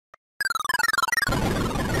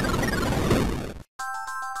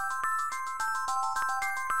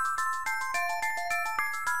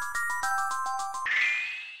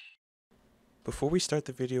Before we start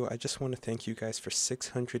the video, I just want to thank you guys for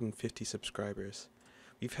 650 subscribers.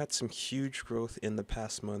 We've had some huge growth in the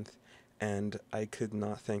past month, and I could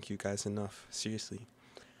not thank you guys enough, seriously.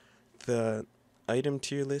 The item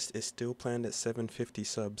tier list is still planned at 750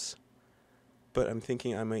 subs, but I'm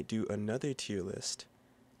thinking I might do another tier list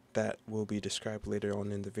that will be described later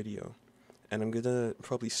on in the video. And I'm gonna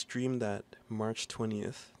probably stream that March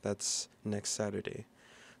 20th, that's next Saturday.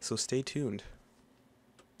 So stay tuned.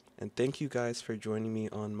 And thank you guys for joining me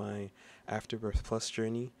on my Afterbirth Plus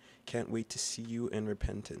journey. Can't wait to see you in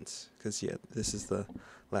Repentance. Because yeah, this is the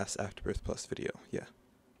last Afterbirth Plus video, yeah.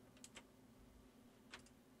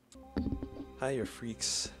 Hi, your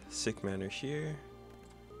freaks. Sickmmaner here.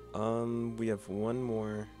 We have one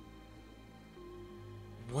more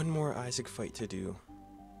Isaac fight to do.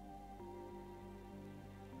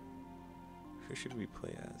 Who should we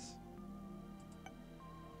play as?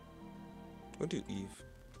 We'll do Eve.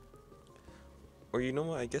 Or you know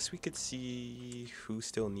what, I guess we could see who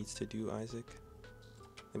still needs to do Isaac.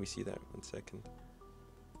 Let me see that 1 second.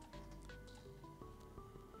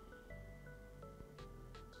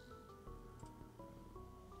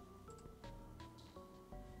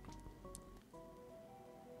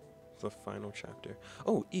 The final chapter.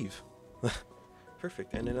 Oh, Eve!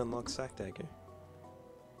 Perfect, and it unlocks Sack Dagger.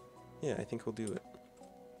 Yeah, I think we'll do it.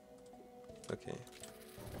 Okay.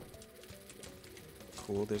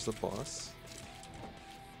 Cool, there's the boss.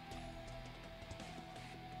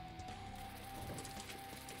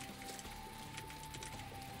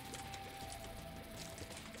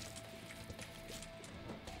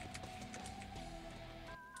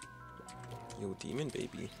 Yo, demon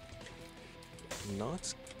baby.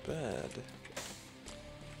 Not bad.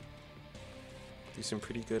 Do some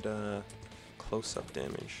pretty good close-up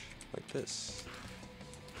damage, like this.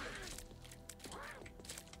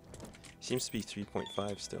 Seems to be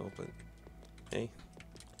 3.5 still, but hey,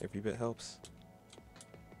 every bit helps.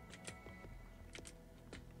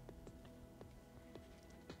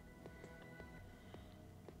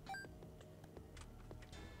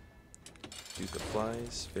 Duke of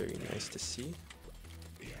Flies, very nice to see.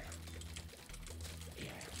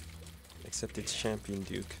 Except it's Champion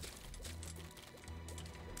Duke.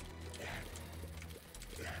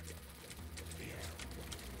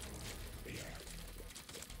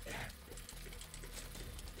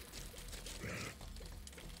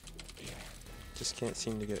 Just can't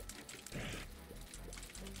seem to get...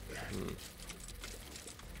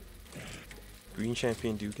 Green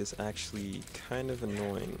Champion Duke is actually kind of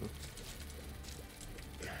annoying.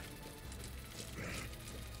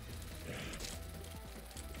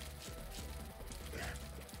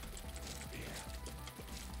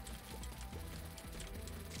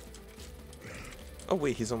 Oh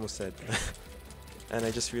wait, he's almost dead. And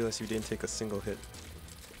I just realized you didn't take a single hit.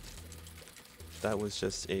 That was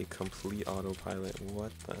just a complete autopilot.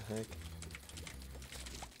 What the heck?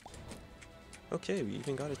 Okay, we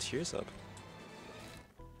even got a tears up.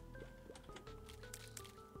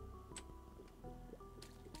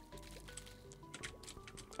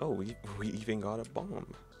 Oh, we even got a bomb.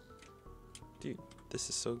 Dude, this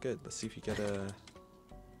is so good. Let's see if we get a...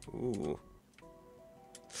 Ooh.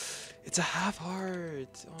 It's a half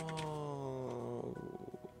heart! Oh.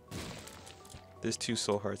 There's 2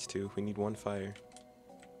 soul hearts too. We need 1 fire.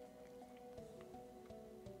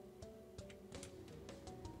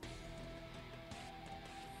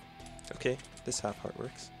 Okay, this half heart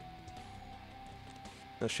works.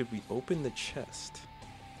 Now should we open the chest?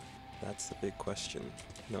 That's the big question.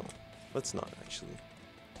 No, let's not actually.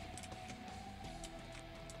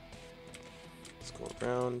 Let's go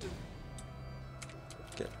around.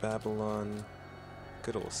 Get Babylon.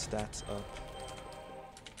 Good old stats up.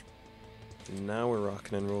 Now we're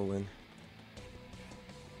rocking and rolling.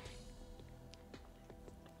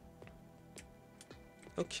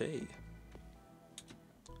 Okay.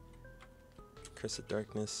 Curse of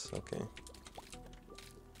Darkness, okay.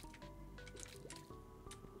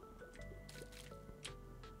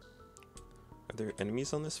 Are there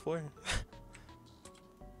enemies on this floor?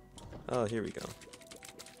 Oh, here we go.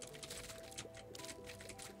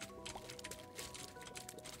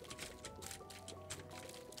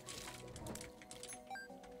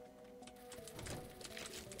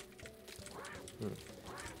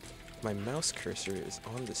 My mouse cursor is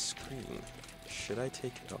on the screen. Should I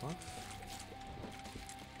take it off?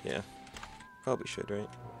 Yeah, probably should, right?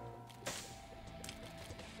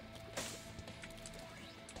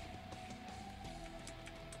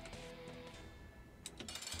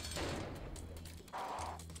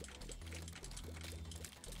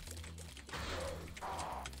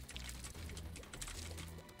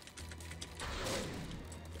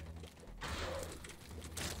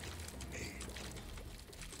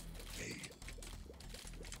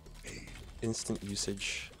 instant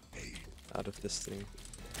usage out of this thing.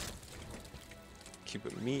 Cube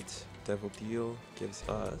of meat, devil deal gives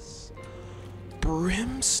us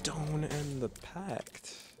brimstone and the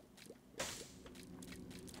pact.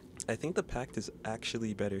 I think the pact is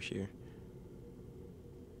actually better here.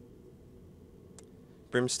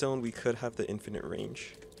 Brimstone, we could have the infinite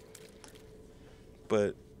range,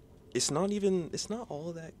 but it's not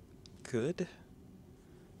all that good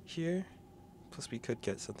here. Plus we could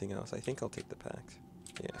get something else. I think I'll take the pact.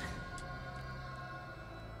 Yeah.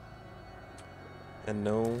 And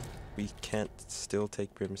no, we can't still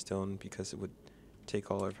take brimstone because it would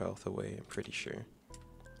take all our health away, I'm pretty sure.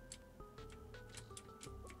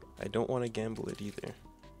 I don't want to gamble it either.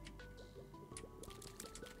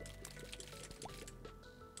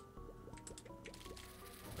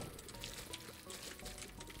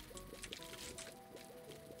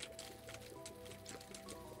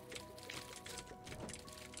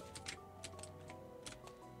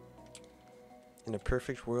 In a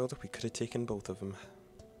perfect world, we could have taken both of them.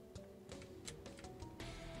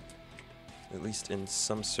 At least in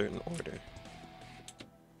some certain order.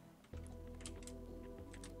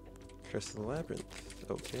 Curse of the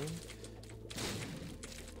Labyrinth, okay.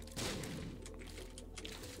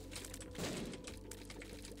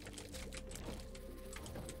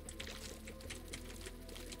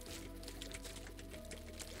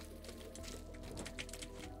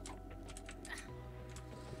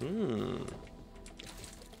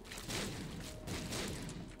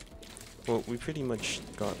 Well, we pretty much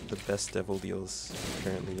got the best devil deals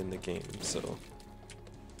currently in the game, so...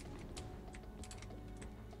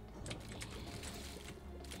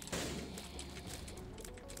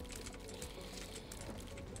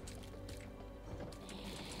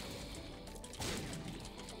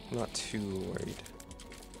 not too worried.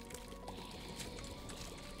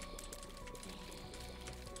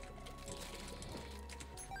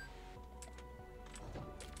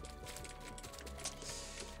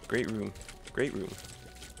 Great room. Great room.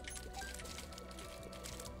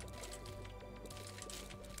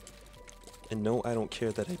 And no, I don't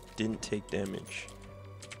care that I didn't take damage.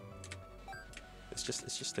 It's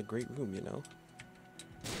just a great room, you know?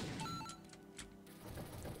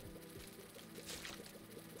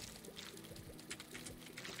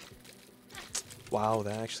 Wow,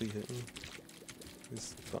 that actually hit me.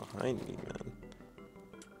 He's behind me, man.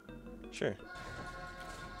 Sure.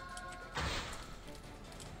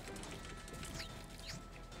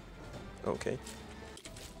 Okay.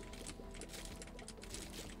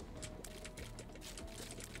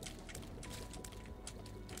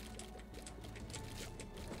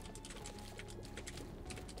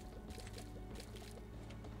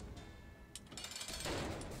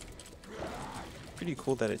 Pretty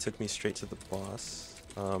cool that it took me straight to the boss.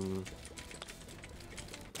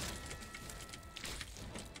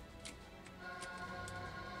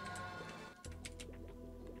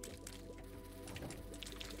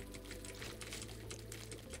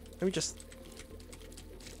 Let me just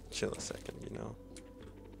chill a second, you know.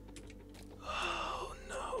 Oh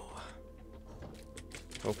no.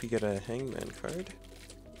 Hope we get a hangman card.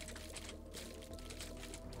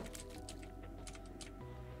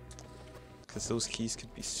 Because those keys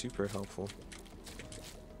could be super helpful.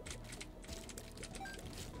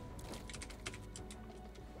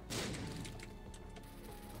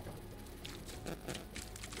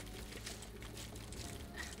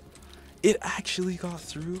 It actually got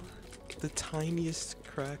through the tiniest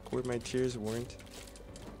crack where my tears weren't.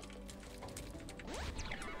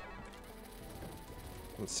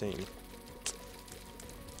 Insane.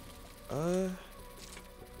 I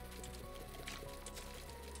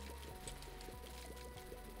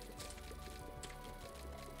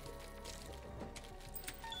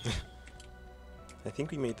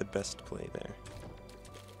think we made the best play there.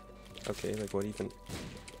 Okay, like what even...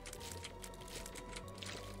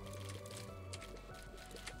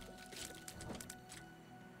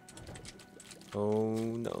 Oh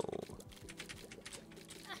no.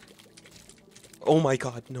 Oh my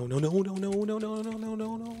god, no, no, no, no, no, no, no, no, no,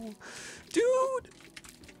 no, no. Dude!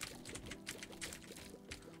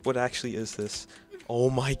 What actually is this? Oh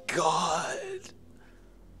my god!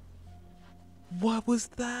 What was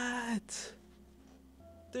that?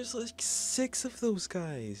 There's like 6 of those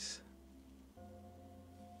guys.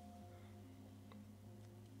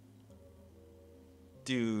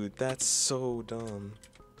 Dude, that's so dumb.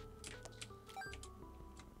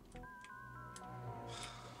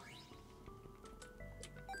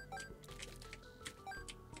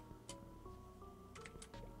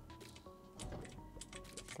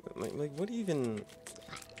 Like what even...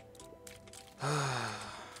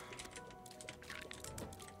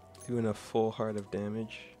 Doing a full heart of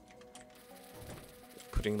damage.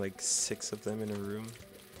 Putting like 6 of them in a room.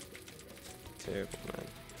 Terrible, man.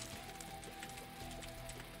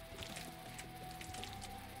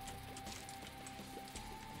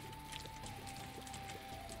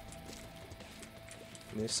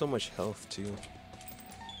 And there's so much health too.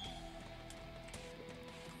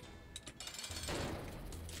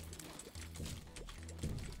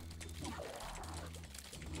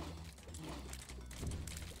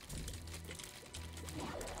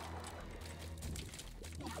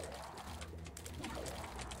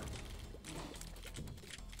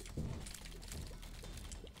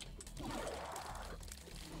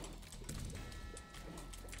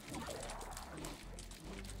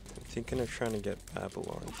 Thinking of trying to get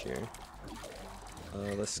Babylon here.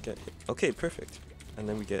 Let's get hit. Okay, perfect. And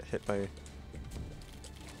then we get hit by...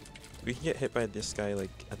 We can get hit by this guy like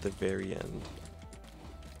at the very end.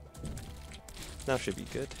 Now should be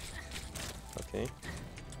good. Okay.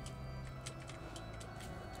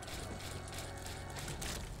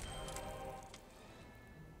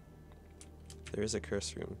 There is a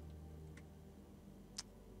curse room.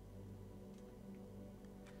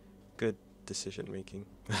 Good decision making.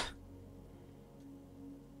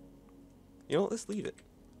 You know what, let's leave it.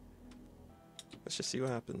 Let's just see what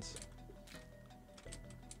happens.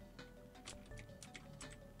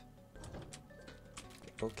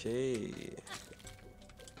 Okay.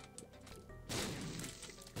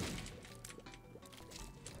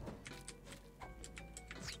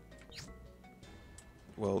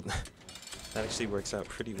 Well, that actually works out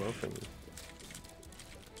pretty well for me.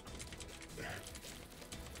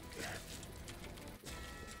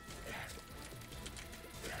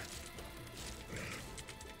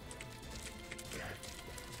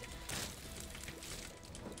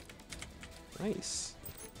 Nice.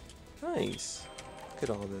 Nice. Look at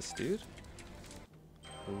all this, dude.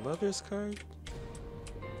 Lover's card.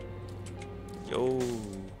 Yo.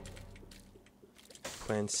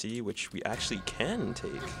 Plan C, which we actually can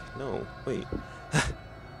take. No, wait. I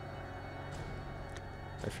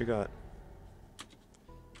forgot.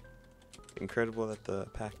 Incredible that the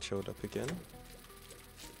pack showed up again.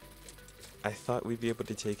 I thought we'd be able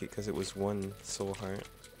to take it because it was 1 soul heart.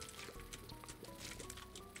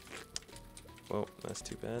 Well, that's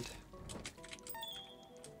too bad.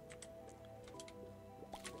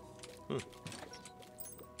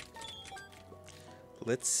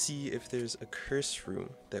 Let's see if there's a curse room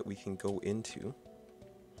that we can go into.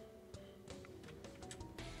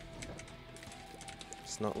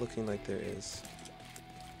 It's not looking like there is.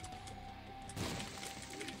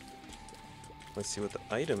 Let's see what the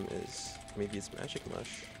item is. Maybe it's magic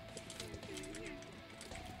mush.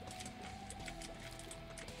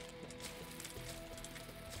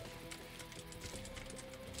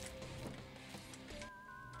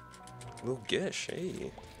 Well, Gish,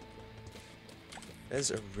 hey.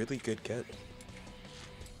 That's a really good get.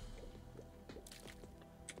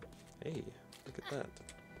 Hey, look at that.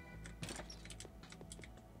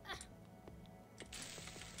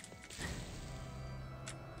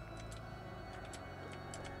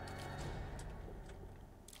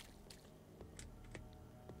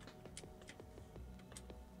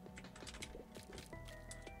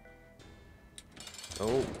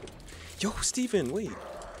 Oh. Yo, Steven, wait.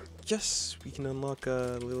 Yes, we can unlock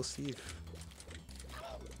little Steve.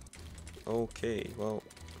 Okay, well,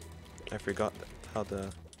 I forgot how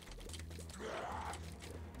the...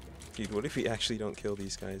 Dude, what if we actually don't kill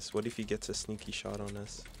these guys? What if he gets a sneaky shot on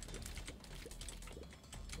us?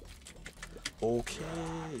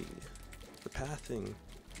 Okay, the pathing.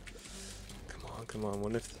 Come on,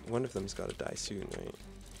 one of them's gotta die soon, right?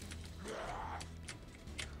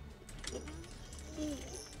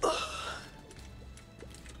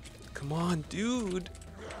 Come on, dude!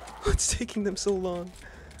 What's taking them so long?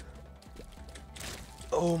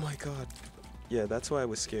 Oh my god. Yeah, that's why I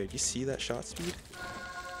was scared. You see that shot speed?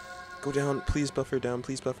 Go down, please buffer down,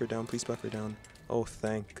 please buffer down, please buffer down. Oh,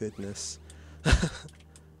 thank goodness.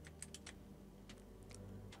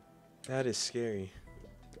 That is scary.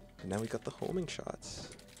 And now we got the homing shots.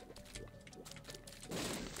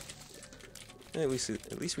 At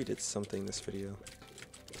least we did something this video.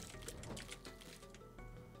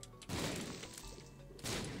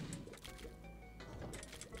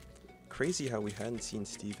 Crazy how we hadn't seen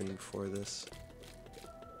Steven before this.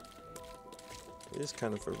 It is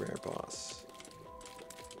kind of a rare boss.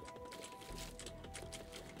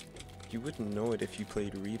 You wouldn't know it if you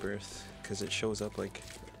played Rebirth, because it shows up like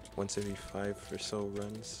once every 5 or so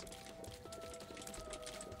runs.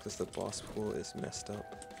 Because the boss pool is messed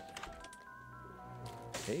up.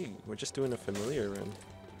 Hey, we're just doing a familiar run.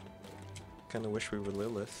 Kinda wish we were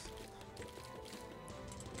Lilith.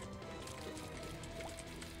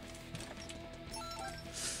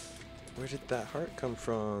 Where did that heart come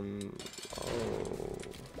from? Oh.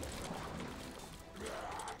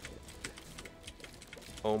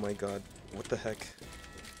 Oh my god. What the heck?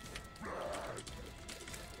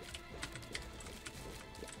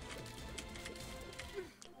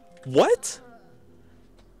 What?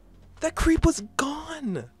 That creep was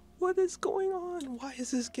gone! What is going on? Why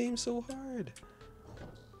is this game so hard?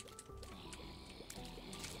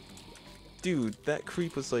 Dude, that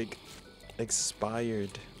creep was like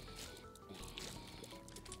expired.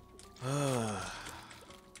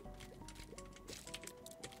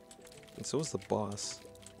 And so was the boss.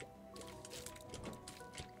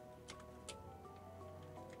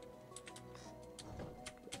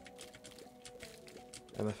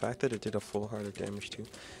 And the fact that it did a full heart of damage too.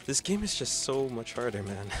 This game is just so much harder,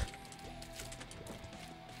 man.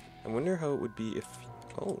 I wonder how it would be if...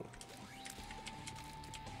 Oh.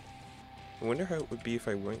 I wonder how it would be if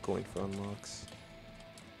I weren't going for unlocks.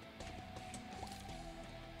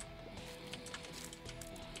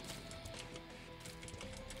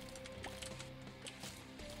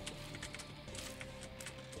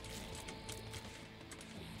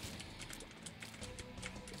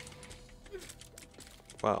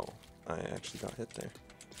 Wow, I actually got hit there.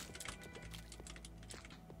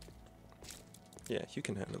 Yeah, you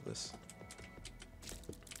can handle this.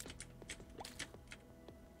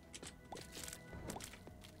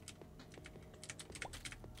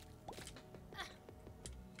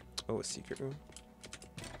 Oh, a secret room?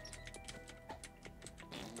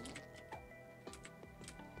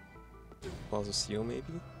 Balls of steel,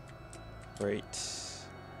 maybe? Right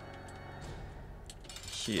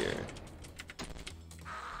here.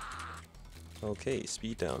 Okay,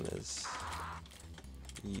 speed down is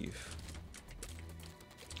Eve.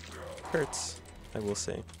 Hurts, I will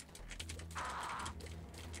say.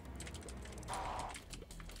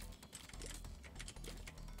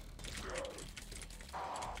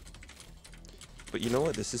 But you know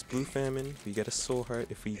what? This is Blue Famine. We get a soul heart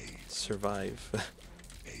if we survive.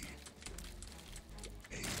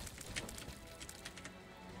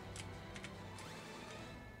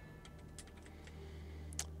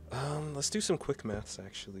 Let's do some quick maths,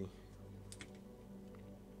 actually.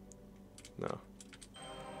 No.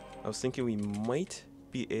 I was thinking we might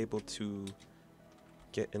be able to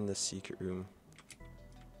get in the secret room.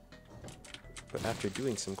 But after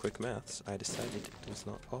doing some quick maths, I decided it was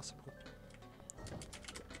not possible.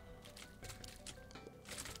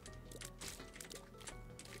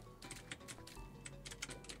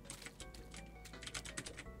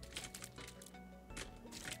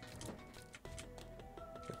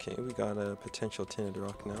 Okay, we got a potential tinted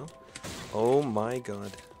rock now. Oh my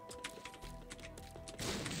god.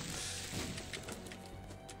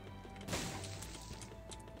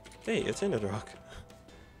 Hey, a tinted rock.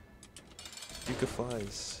 Duke of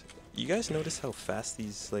Flies. You guys notice how fast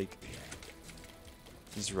these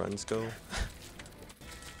runs go?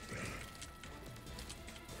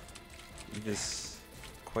 Eve is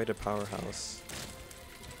quite a powerhouse.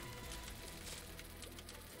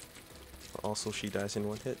 Also, she dies in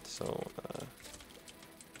one hit, so,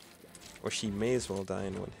 or she may as well die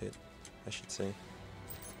in one hit, I should say.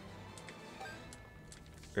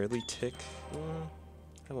 Early tick?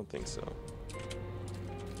 I don't think so.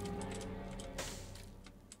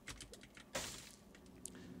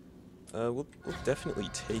 We'll definitely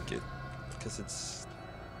take it, because it's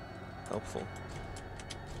helpful.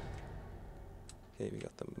 Okay, we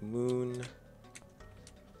got the moon.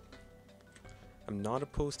 I'm not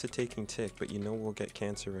opposed to taking tick, but you know we'll get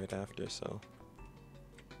cancer right after, so.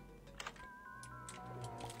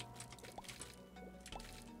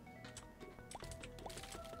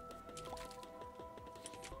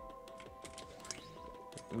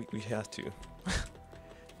 We have to.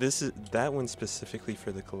 That one's specifically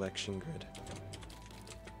for the collection grid.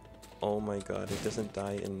 Oh my god, it doesn't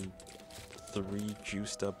die in 3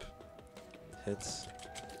 juiced up hits.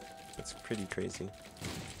 That's pretty crazy.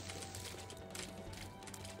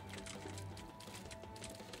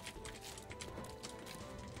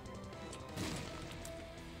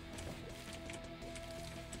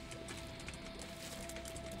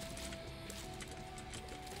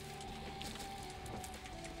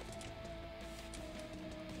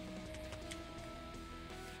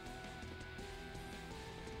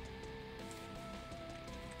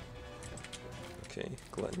 Okay,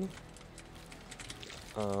 Gluttony.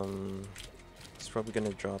 It's probably gonna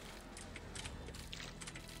drop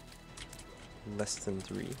less than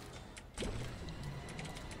 3.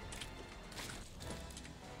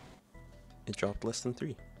 It dropped less than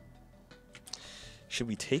 3. Should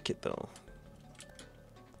we take it though?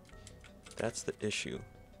 That's the issue.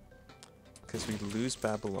 Because we lose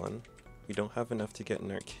Babylon, We don't have enough to get an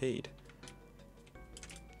arcade.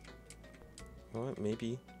 Well,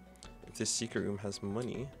 maybe if this secret room has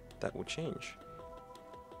money, that will change.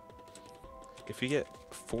 If we get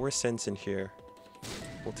 4 cents in here,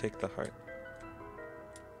 we'll take the heart.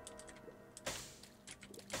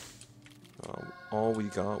 All we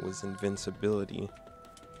got was invincibility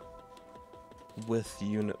with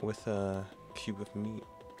a cube of meat.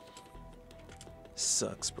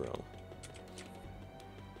 Sucks, bro.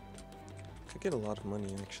 Could get a lot of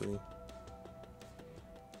money actually.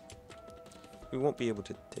 We won't be able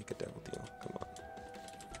to take a double deal. Come on.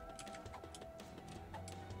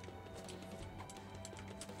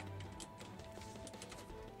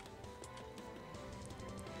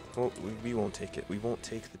 Well, we won't take it. We won't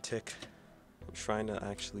take the tick. I'm trying to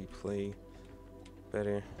actually play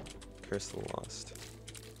better. Curse of the Lost.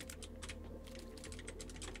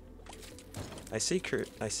 I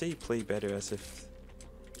say play better as if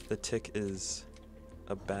the tick is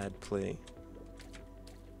a bad play.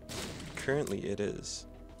 Currently it is,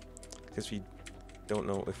 because we don't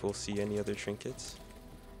know if we'll see any other trinkets.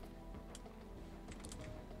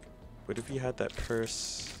 But if we had that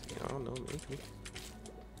purse, I don't know, maybe.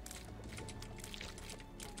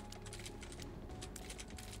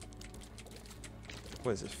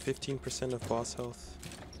 What is it, 15% of boss health?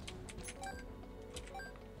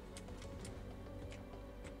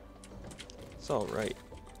 It's alright.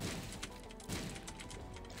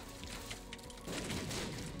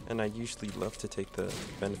 And I usually love to take the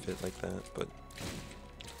benefit like that, but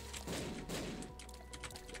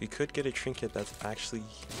we could get a trinket that's actually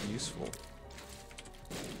useful.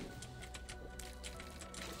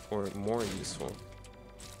 Or more useful.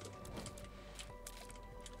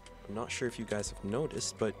 I'm not sure if you guys have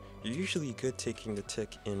noticed, but you're usually good taking the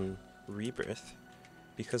tick in Rebirth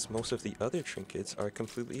because most of the other trinkets are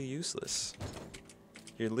completely useless.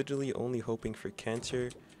 You're literally only hoping for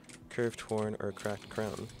Canter, Curved Horn, or Cracked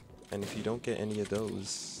Crown. And if you don't get any of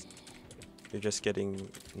those, you're just getting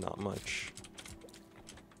not much.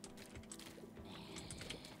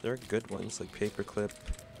 There are good ones like Paperclip,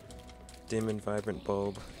 Dim and Vibrant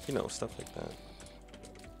Bulb, you know, stuff like that.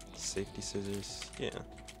 Safety Scissors, yeah.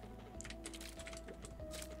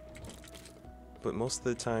 But most of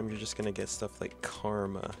the time you're just gonna get stuff like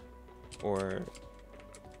Karma or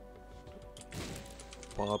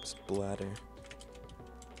Bob's Bladder.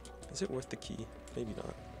 Is it worth the key? Maybe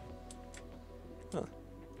not. Huh.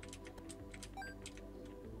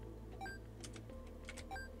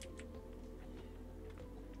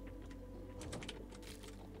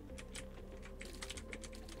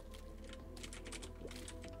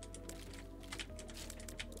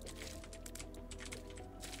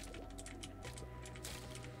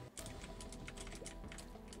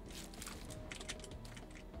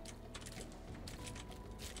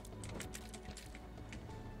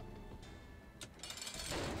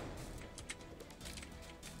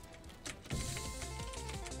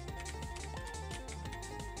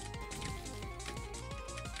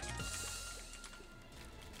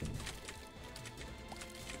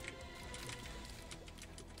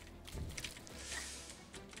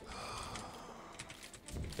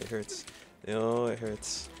 It hurts. Oh, it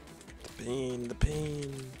hurts. The pain, the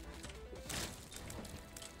pain.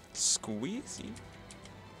 Squeezy.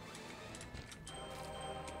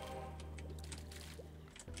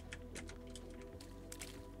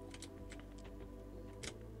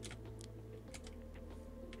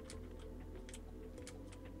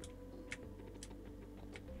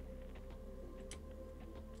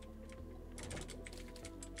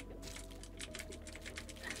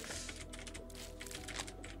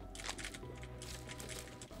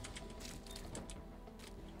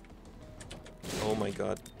 Oh my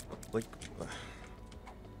god. Like...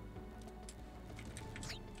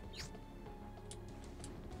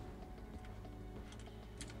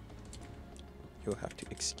 You'll have to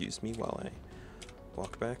excuse me while I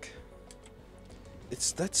walk back.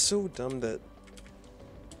 That's so dumb that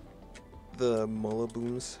the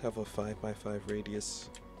Mullabooms have a 5x5 radius.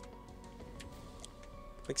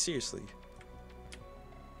 Like, seriously.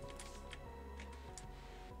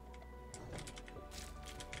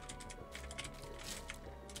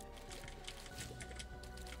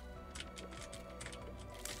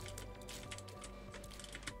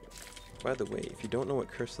 By the way, if you don't know what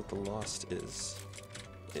Curse of the Lost is,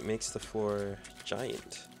 it makes the floor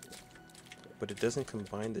giant, but it doesn't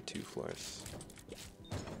combine the two floors.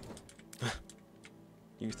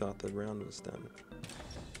 You thought the round was done.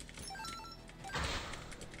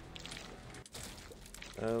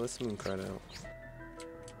 Let's mooncard out.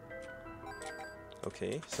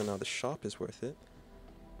 Okay, so now the shop is worth it.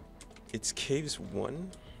 It's Caves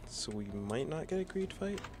 1, So we might not get a greed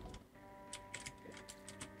fight.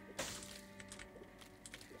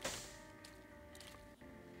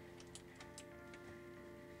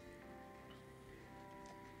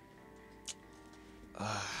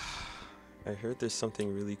 I heard there's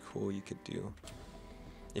something really cool you could do.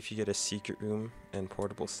 If you get a secret room and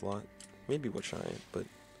portable slot, maybe we'll try it, but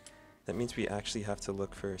that means we actually have to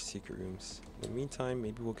look for secret rooms. In the meantime,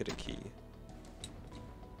 maybe we'll get a key.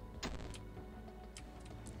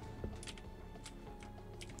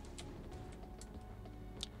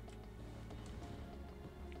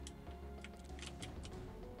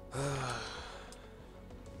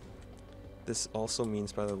 This also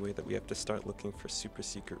means, by the way, that we have to start looking for super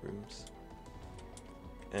secret rooms.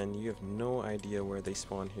 And you have no idea where they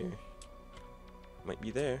spawn here. Might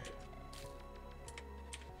be there,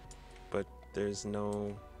 but there's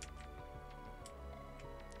no...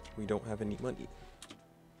 we don't have any money.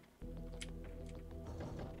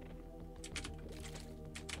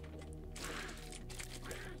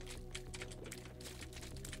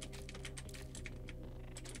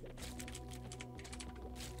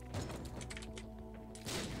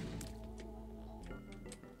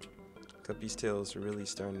 Guppy's tail is really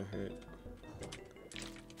starting to hurt.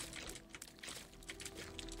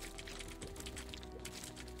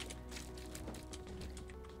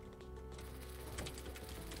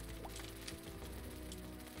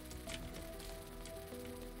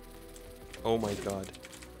 Oh my god.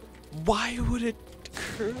 Why would it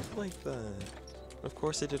curve like that? Of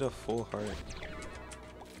course it did a full heart.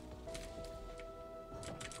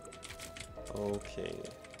 Okay.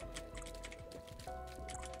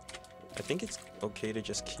 I think it's okay to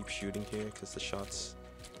just keep shooting here because the shots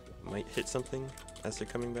might hit something as they're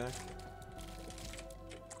coming back.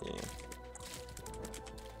 Yeah.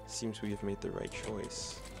 Seems we have made the right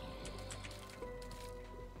choice.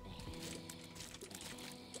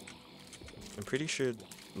 I'm pretty sure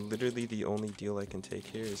literally the only deal I can take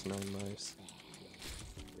here is 9 lives.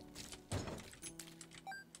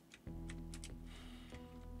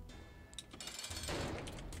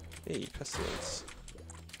 Hey, pestilence.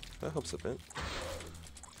 That helps a bit.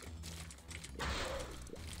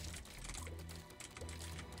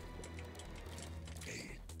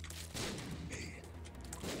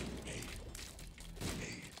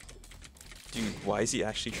 Dude, why is he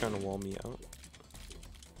actually trying to wall me out?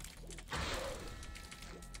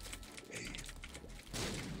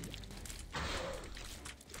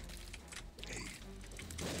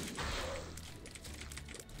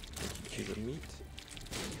 Thank you, the meat.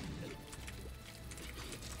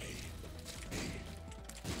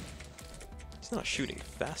 He's not shooting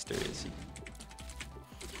faster, is he?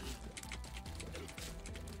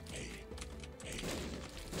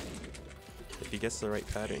 If he gets the right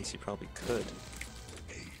patterns, he probably could.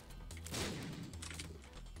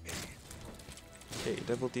 Okay,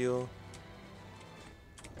 devil deal.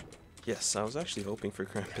 Yes, I was actually hoping for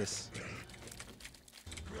Krampus.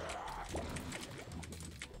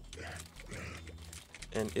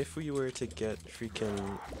 And if we were to get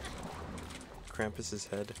freaking Krampus's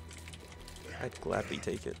head, I'd gladly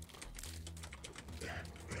take it.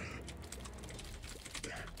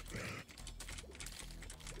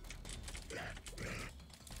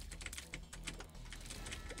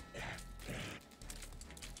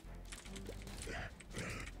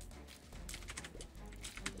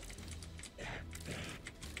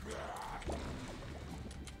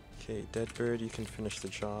 Okay, dead bird, you can finish the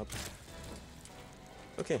job.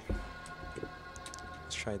 Okay,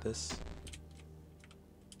 let's try this.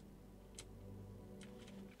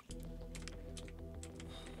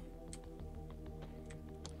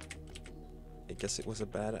 I guess it was a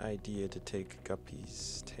bad idea to take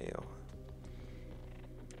Guppy's tail.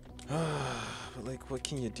 But like, what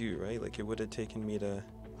can you do, right? Like, it would have taken me to... It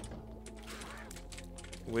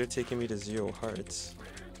would have taken me to 0 hearts.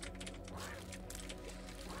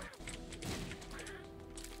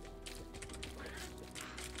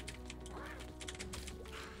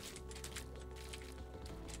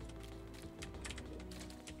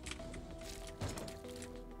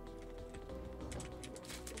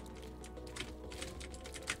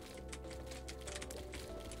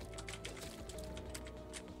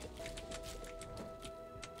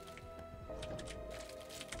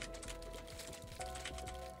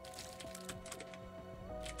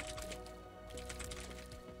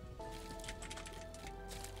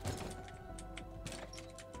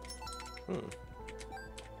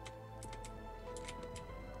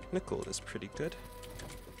 Nickel is pretty good.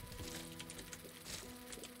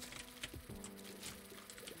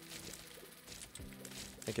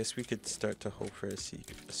 I guess we could start to hope for a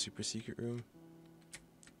super secret room.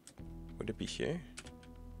 Would it be here?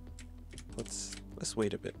 let's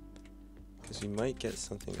wait a bit, because we might get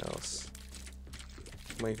something else.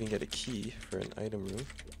 Might even get a key for an item room.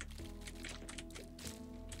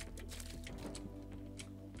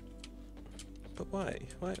 But why?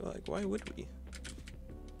 Why would we?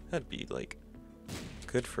 That'd be like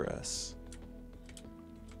good for us.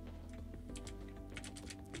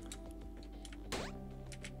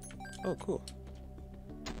 Oh, cool.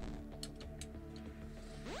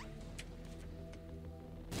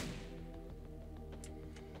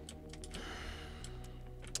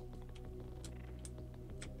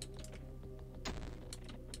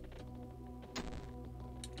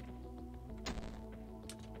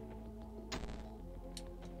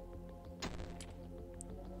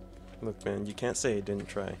 Look, man, you can't say I didn't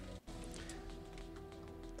try.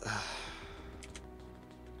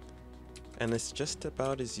 And it's just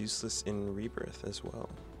about as useless in Rebirth as well.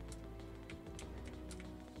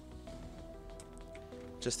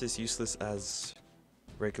 Just as useless as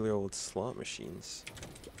regular old slot machines.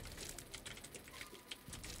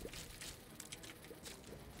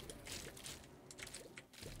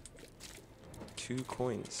 Two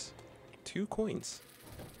coins. 2 coins.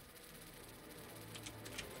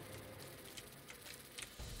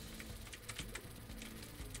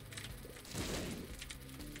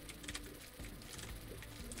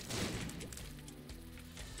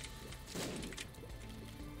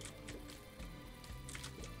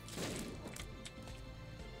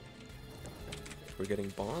 We're getting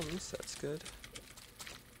bombs, that's good.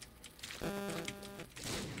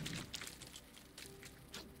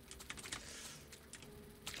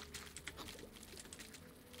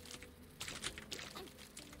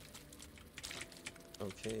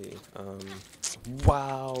 Okay,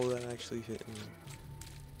 wow, that actually hit me.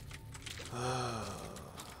 Ah,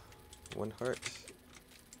 1 heart.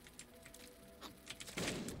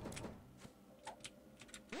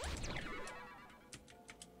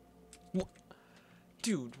 What?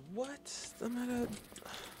 Dude, what? I'm at a...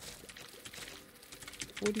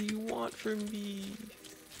 What do you want from me?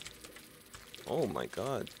 Oh my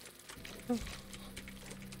god.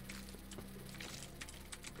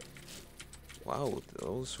 Wow,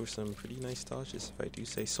 those were some pretty nice dodges, if I do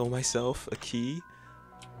say so myself. A key.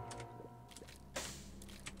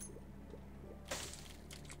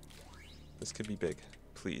 This could be big.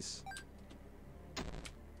 Please.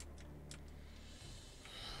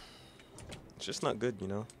 It's just not good, you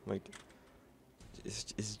know? Like,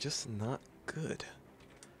 it's just not good.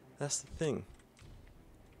 That's the thing.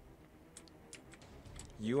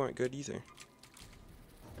 You aren't good either.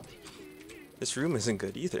 This room isn't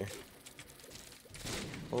good either.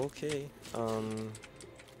 Okay, oh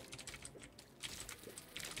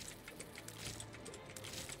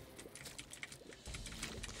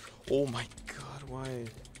my god, why?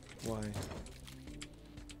 Why?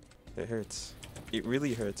 It hurts. It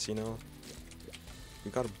really hurts, you know?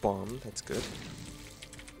 We got a bomb, that's good.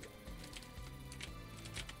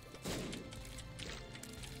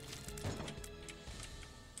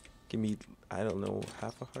 Give me, I don't know,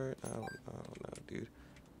 half a heart? I don't know, dude.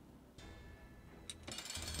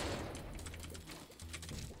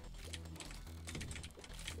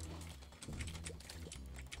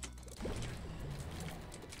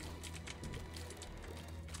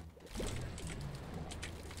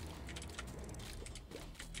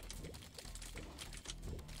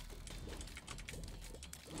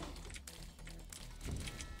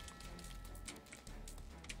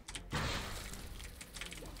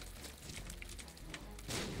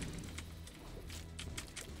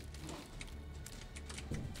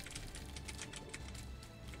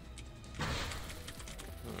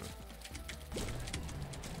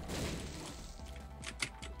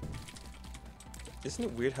 Isn't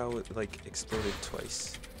it weird how it, like, exploded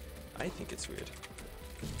twice? I think it's weird.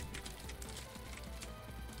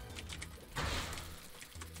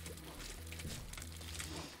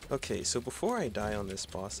 Okay, so before I die on this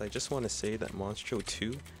boss, I just want to say that Monstro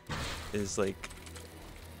 2 is, like,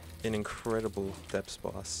 an incredible depths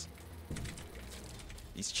boss.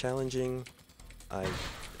 He's challenging. I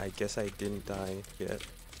guess I didn't die yet.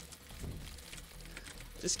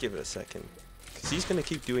 Just give it a second. Because he's going to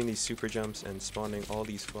keep doing these super jumps and spawning all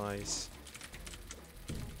these flies.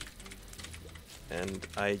 And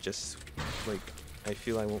I just, like, I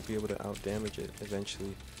feel I won't be able to out-damage it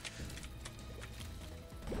eventually.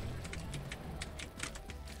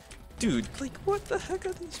 Dude, like, what the heck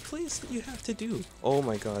are these plays that you have to do? Oh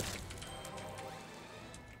my god.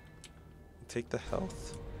 Take the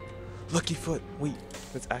health. Lucky foot! Wait,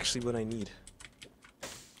 that's actually what I need.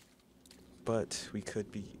 But we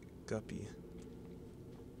could be guppy.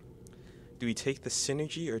 Do we take the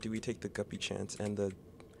synergy or do we take the guppy chance? And the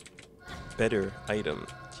better item.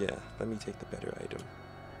 Yeah, let me take the better item.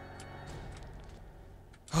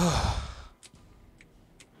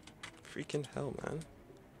 Freaking hell, man.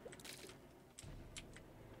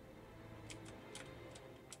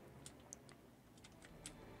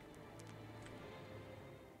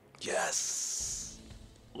 Yes!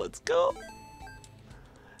 Let's go!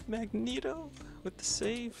 Magneto with the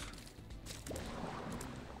save.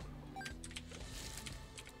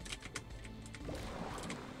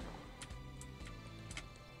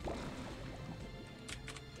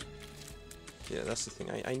 Yeah, that's the thing.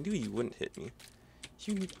 I knew you wouldn't hit me.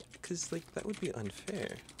 Cause like that would be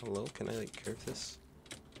unfair. Hello, can I like curve this?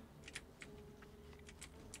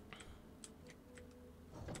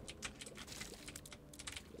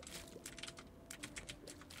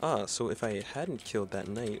 Ah, so if I hadn't killed that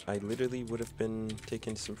knight, I literally would have been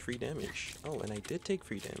taking some free damage. Oh, and I did take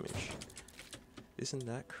free damage. Isn't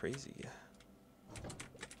that crazy?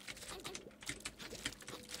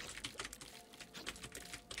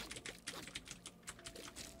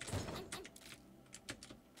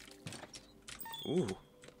 Ooh.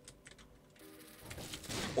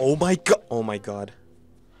 Oh my god. Oh my god.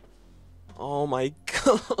 Oh my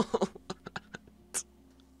god.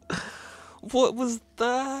 What was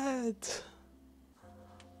that?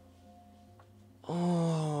 Oh.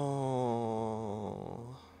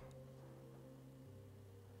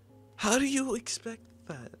 How do you expect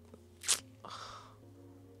that?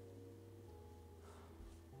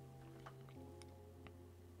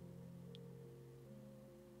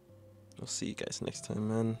 I'll see you guys next time,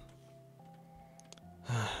 man.